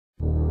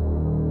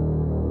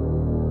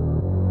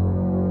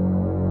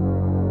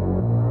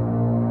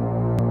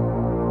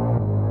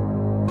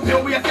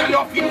Hi,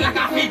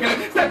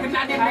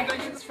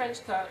 this is French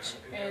Touch,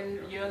 and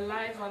you're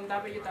live on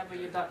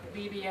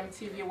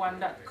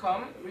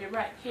www.bbmtv1.com. We're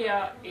right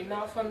here in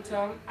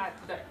Northampton at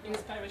the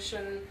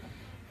Inspiration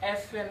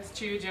FM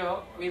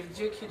studio with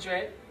Dukie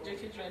Dread.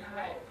 Dukie Dread,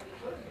 hi.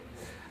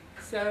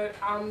 So,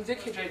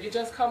 Dukie Dread, you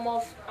just come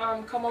off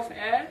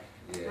air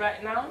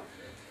right now.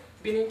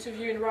 Been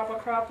interviewing Rapper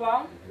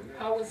Crapper.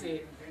 How was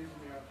it?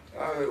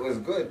 It was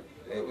good.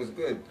 It was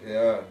good.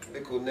 Yeah,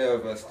 little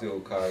nervous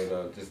still, kind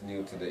of just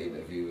new to the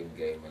interviewing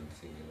game and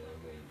thing, you know what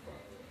I mean?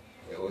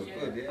 But it was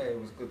good. Yeah, it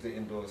was good to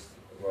endorse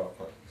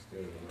Rapper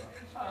still.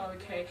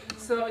 Okay.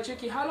 So,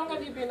 Dukie, how long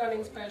have you been on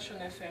Inspiration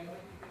FM?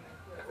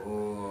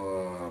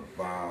 Oh,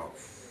 about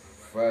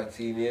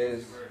 13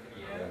 years.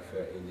 Yeah,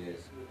 13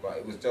 years. But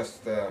it was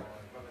just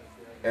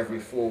every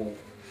 4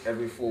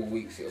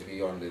 weeks it'll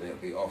be on, then it'll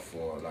be off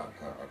for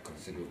like a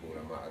considerable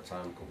amount of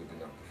time because we didn't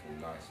have the full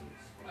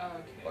license.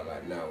 Okay. But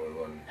like now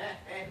we're on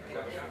the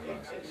full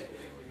license. Okay.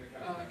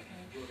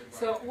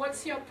 So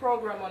what's your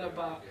program all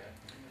about?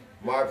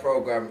 My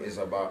program is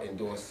about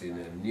endorsing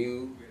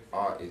new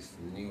artists,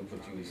 new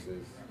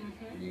producers,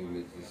 new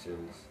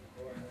musicians,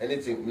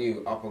 anything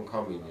new, up and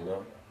coming, you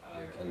know,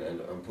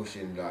 and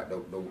pushing like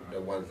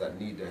the ones that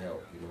need the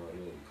help, you know what I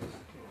mean? 'Cause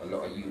a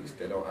lot of youths,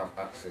 they don't have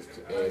access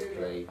to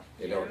airplay.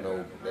 They don't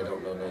know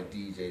no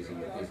DJs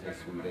in the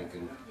business who they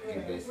can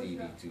give their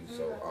CD to.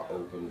 So I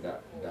opened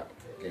that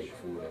gate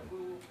for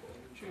them.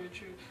 True.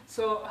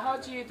 So how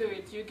do you do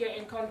it? Do you get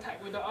in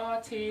contact with the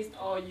artist,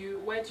 or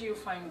where do you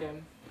find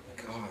them?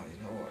 God, you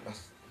know what?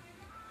 That's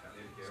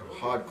a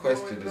hard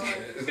question.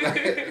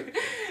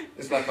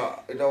 It's like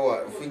you know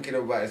what? Thinking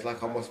about it, it's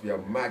like I must be a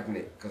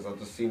magnet because I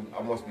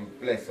must be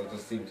blessed. I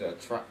just seem to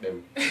attract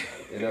them.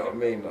 You know what I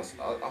mean?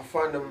 I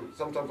find them,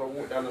 sometimes I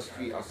walk down the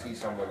street, I see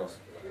someone else,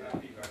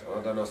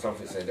 I don't know,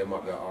 something say they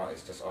might be an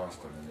artist, just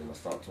ask them, and then I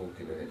start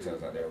talking and it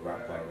turns out they're a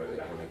rapper and they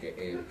want to get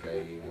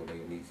airplay or they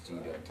need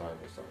studio time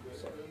or something.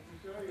 So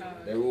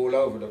they're all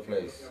over the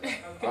place.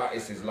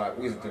 Artists is like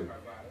wisdom.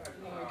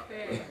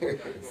 Okay.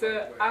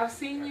 So I've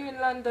seen you in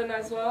London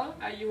as well.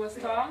 Are you a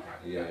star?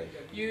 Yeah.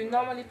 You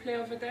normally play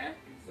over there?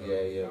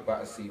 Yeah.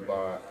 Battersea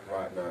Bar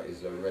right now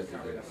is a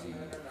residency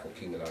for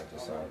King Elijah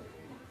Sound.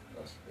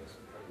 That's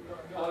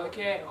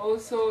Okay,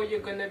 also you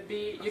can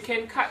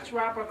catch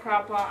Rapper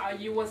Crapper at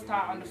You Will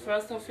Start on the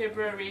 1st of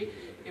February.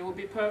 It will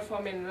be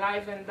performing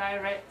live and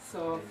direct,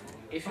 so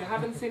if you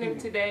haven't seen him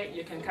today,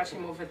 you can catch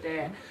him over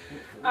there.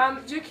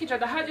 Dukie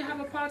Dread, how do you have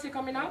a party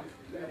coming up?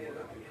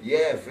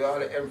 Yeah, for all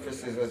the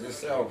empresses as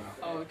yourself.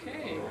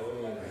 Okay.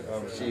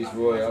 She's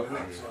Royal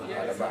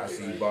at the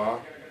Battersea Bar.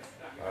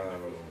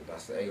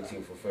 That's the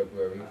 18th of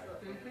February.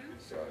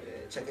 So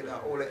yeah, check it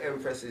out, all the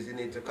empresses, you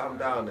need to come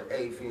down the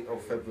 18th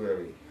of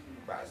February.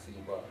 Battersea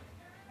Bar.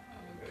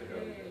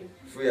 Okay.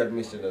 Free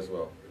admission as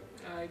well.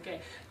 Okay.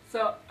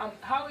 So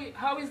how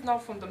is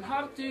Northampton?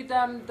 How do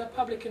the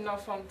public in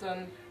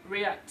Northampton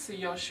react to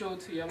your show,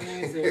 to your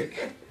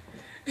music?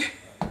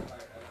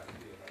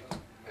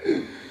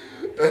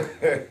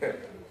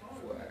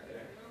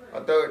 I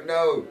don't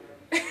know.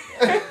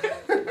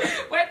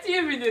 What do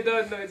you mean you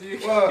don't know,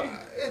 Dukie? Well,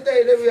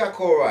 they react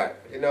alright.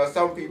 You know,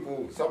 some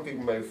people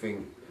may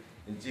think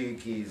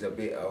Dukie is a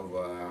bit of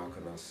how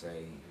can I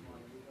say,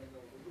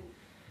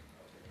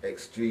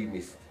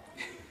 extremist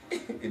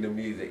in the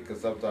music,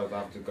 because sometimes I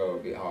have to go a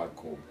bit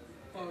hardcore,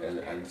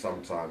 and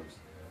sometimes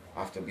I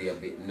have to be a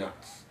bit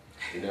nuts.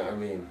 You know what I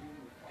mean?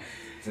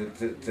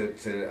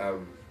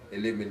 To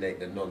eliminate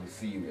the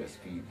non-serious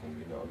people.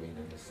 You know what I mean?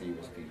 And the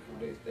serious people,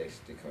 they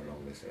stick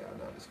along. They say, "Oh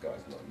no, this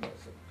guy's not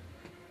nuts."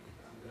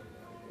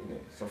 You know,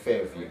 it's a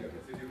fair few.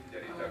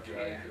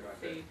 Okay, I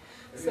see.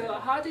 So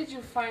how did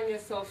you find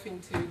yourself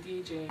into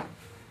DJing?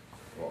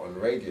 What, on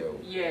radio?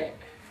 Yeah.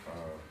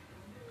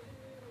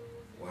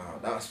 Wow,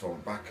 that's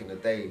from back in the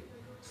day.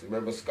 So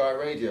remember Sky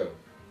Radio?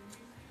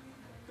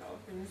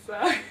 So.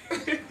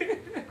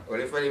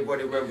 Well, if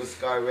anybody remembers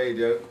Sky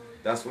Radio,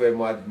 that's where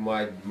my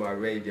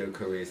radio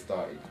career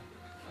started.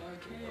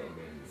 Okay. You know what I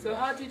mean? So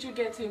how did you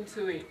get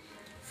into it?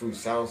 Through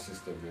sound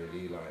system,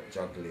 really, like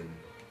juggling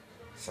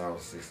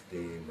sound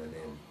system, and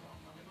then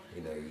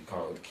you know you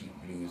can't keep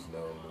blues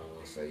no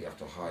more, so you have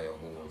to hire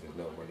halls. There's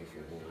no money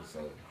for halls,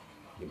 so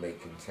you're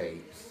making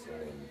tapes,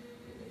 and then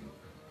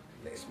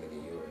next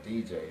minute you're a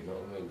DJ, you know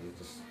what I mean? You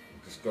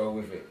just go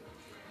with it.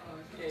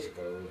 Okay. Just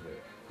go with it.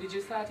 Did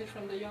you start it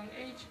from the young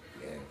age?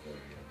 Yeah,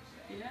 very young.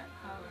 Yeah?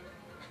 How?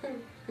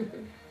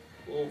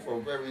 All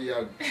from very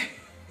young.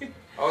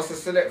 I was to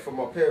select from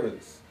my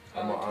parents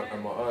and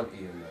my auntie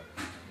and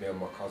me and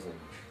my cousin.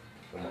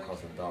 And my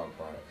cousin died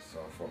by it, so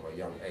from a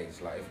young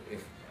age. Like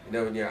if you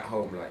know when you're at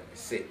home like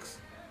 6,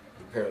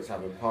 your parents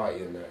having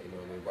party and that, you know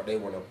what I mean? But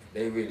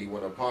they really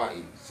wanna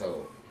party,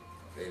 so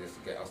they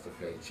just get us to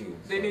play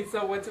tunes. They need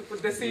someone to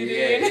put the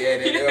CD in. Yeah,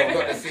 they've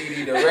got the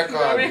CD, the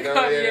record, you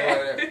know.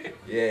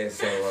 Yeah,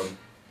 so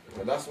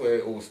that's where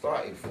it all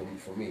started for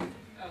me. Okay.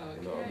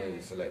 You know what I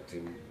mean?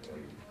 Selecting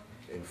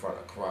in front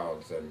of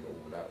crowds and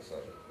all that.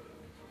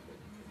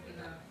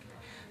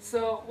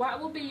 So what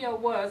would be your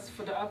words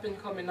for the up and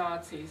coming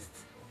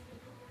artists?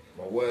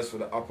 My words for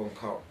the up and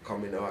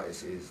coming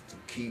artists is to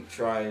keep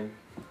trying,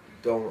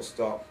 don't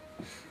stop,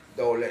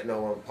 don't let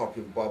no one pop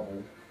your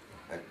bubble.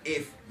 And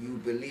if you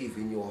believe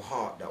in your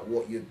heart that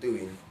what you're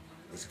doing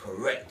is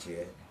correct,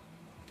 yeah,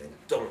 then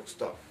don't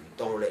stop.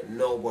 Don't let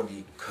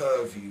nobody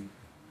curve you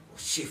or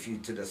shift you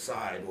to the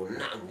side or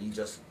nothing. You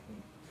just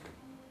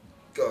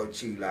go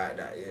to you like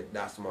that, yeah.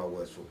 That's my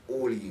words for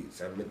all the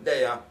youths. And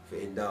Medea for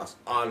endorse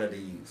all of the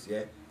youths,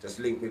 yeah. Just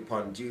link me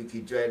upon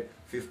Dukie Dread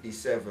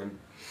 57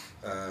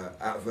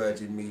 at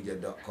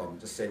virginmedia.com.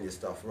 Just send your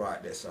stuff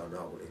right there, son.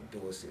 I will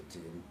endorse it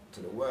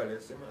to the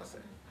world. See what I say?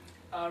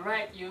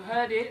 Alright, you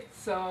heard it.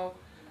 So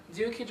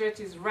Dukie Dread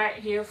is right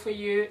here for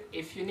you.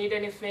 If you need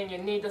anything, you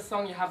need a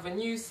song, you have a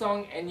new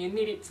song and you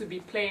need it to be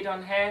played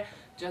on here,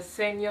 just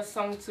send your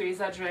song to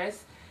his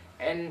address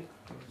and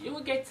you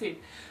will get it.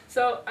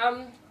 So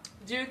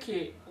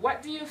Dukie,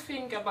 what do you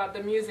think about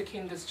the music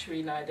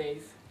industry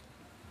nowadays?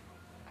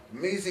 The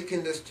music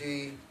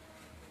industry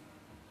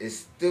is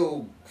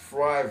still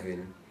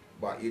thriving,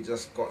 but you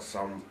just got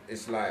some,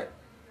 it's like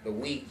the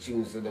weak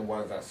tunes are the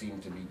ones that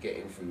seem to be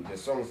getting through. The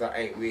songs that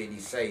ain't really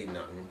saying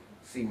nothing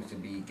seems to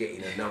be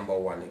getting a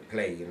 #1 at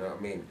play, you know what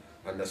I mean?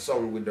 And the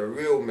song with the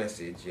real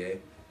message, yeah,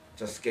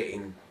 just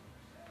getting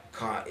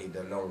carted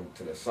along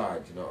to the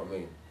side, you know what I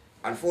mean?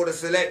 And for the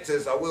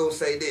selectors, I will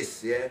say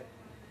this, yeah,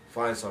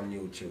 find some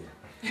new tune.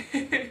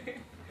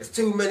 There's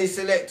too many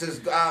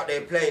selectors out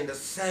there playing the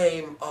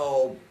same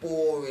old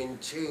boring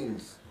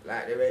tunes,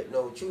 like there ain't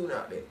no tune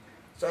out there.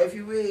 So if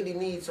you really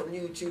need some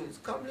new tunes,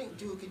 come link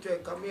Dukie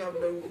Dread, come me have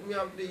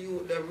the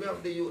youth them,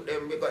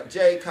 we got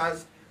J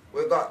Kaz,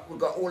 we got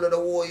all of the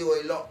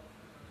Warrior lot,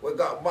 we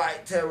got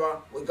Mike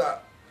Terror, we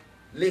got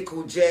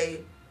Little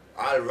J,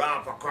 I'll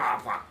rapper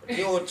crapper,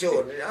 new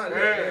tune,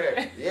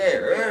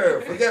 yeah,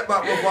 forget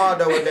about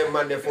Bravado and them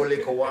man there for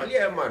little while,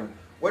 yeah man.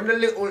 When the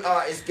little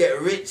artists get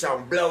rich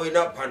and blowing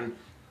up and,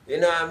 you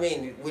know what I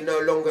mean, we're no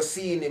longer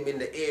seeing him in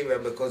the area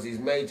because he's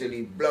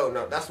majorly blown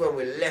up. That's when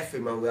we left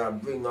him and we are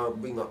bring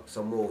up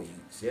some more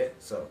youths, yeah?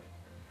 So,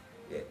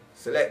 yeah,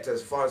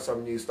 selectors, find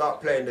some new, start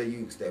playing the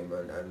youths then,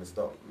 man, and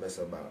stop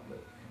messing about, man.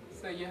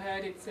 So you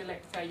heard it,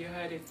 selector, you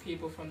heard it,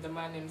 people from the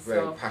man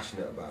himself. Very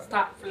passionate about it.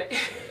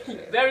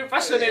 Very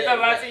passionate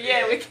about it,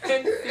 yeah, we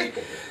can see.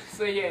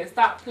 So yeah,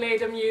 start play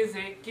the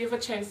music, give a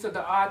chance to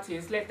the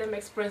artists, let them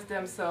express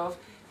themselves,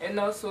 and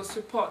also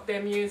support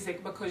their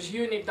music because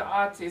you need the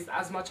artist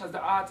as much as the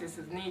artists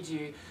need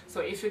you. So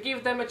if you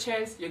give them a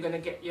chance, you're going to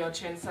get your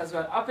chance as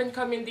well. Up and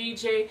coming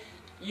DJ,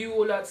 you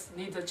will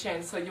need a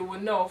chance. So you will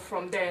know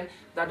from then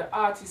that the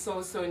artist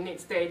also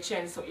needs their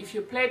chance. So if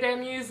you play their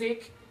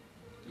music,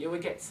 you will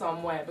get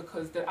somewhere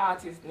because the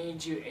artist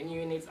needs you and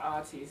you need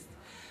artists.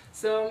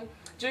 So,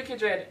 Dukie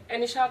Dread,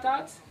 any shout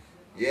outs?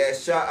 Yeah,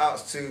 shout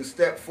outs to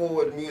Step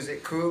Forward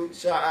Music Crew.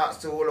 Shout outs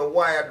to all the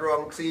Wired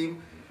Wrong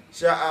team.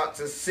 Shout out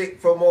to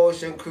Sick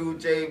Promotion Crew,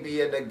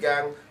 JB and the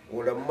gang,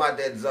 all the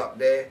mudheads up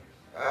there.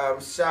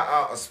 Shout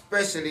out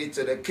especially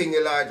to the King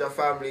Elijah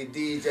family,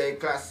 DJ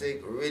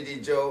Classic, Riddy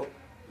Joe,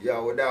 yeah,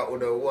 without all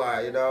the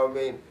why, you know what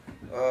I mean?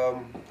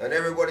 And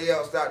everybody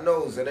else that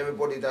knows and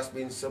everybody that's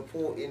been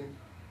supporting.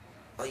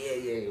 Oh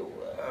yeah,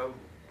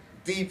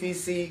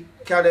 DPC,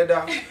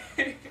 Canada,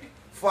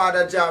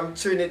 Father Jam,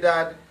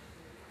 Trinidad,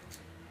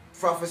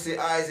 Prophecy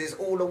Isis,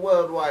 all the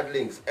worldwide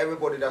links,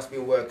 everybody that's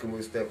been working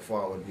with Step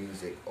Forward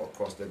Music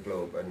across the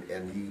globe and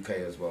the UK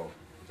as well.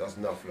 Just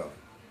enough love.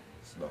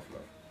 It's enough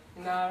love.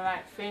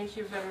 Alright, thank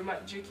you very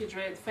much, Dukie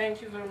Dread.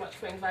 Thank you very much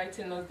for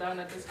inviting us down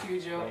at the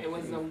studio. It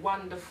was a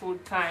wonderful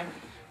time.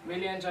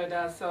 Really enjoyed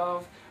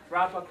ourselves.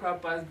 Rapper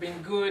Crop has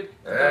been good.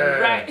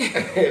 Right.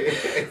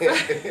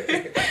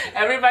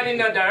 Everybody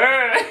know the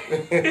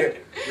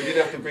We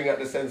didn't have to bring out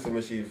the sensor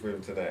machine for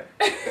him today.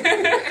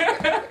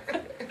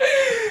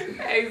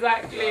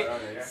 Exactly.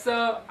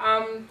 So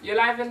you're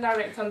live and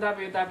direct on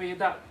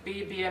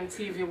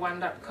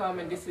www.bbmtv1.com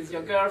and this is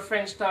your girl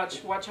French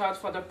Touch. Watch out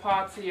for the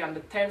party on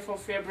the 10th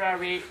of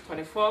February,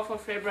 24th of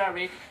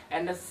February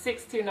and the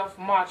 16th of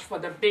March for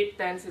the big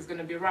dance. Is going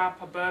to be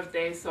rapper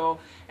birthday, so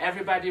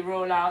everybody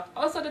roll out.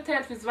 Also the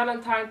 10th is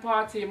Valentine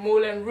party,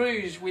 Moulin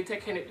Rouge. We're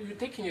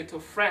taking you to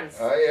France.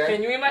 Oh yeah.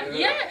 Can you imagine?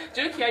 Yeah,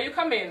 Dukie, are you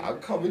coming? I'm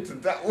coming to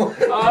that one.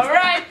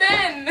 Alright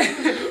then.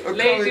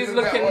 Ladies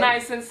looking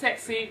nice and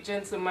sexy.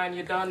 Gentlemen,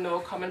 you don't know,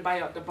 coming by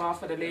at the bar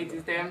for the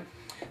ladies then.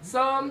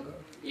 So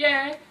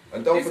yeah.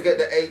 And don't forget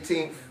the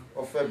 18th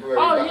of February.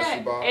 Oh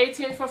yeah,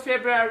 18th of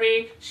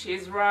February,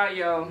 she's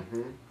royal.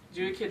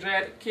 Dukie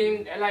Dread,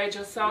 King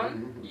Elijah's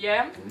son,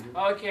 yeah?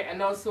 Okay,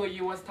 and also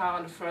you will start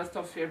on the 1st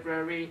of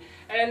February.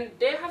 And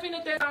they're having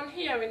a day down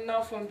here in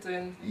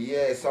Northampton.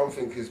 Yeah,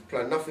 something is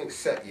planned. Nothing's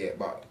set yet,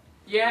 but...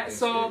 Yeah,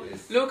 so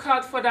look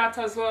out for that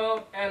as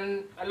well.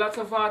 And a lot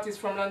of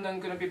artists from London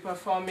going to be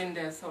performing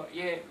there. So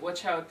yeah,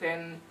 watch out.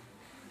 And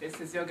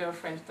this is your girl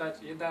French Touch.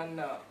 You don't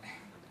know.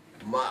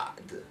 Mad.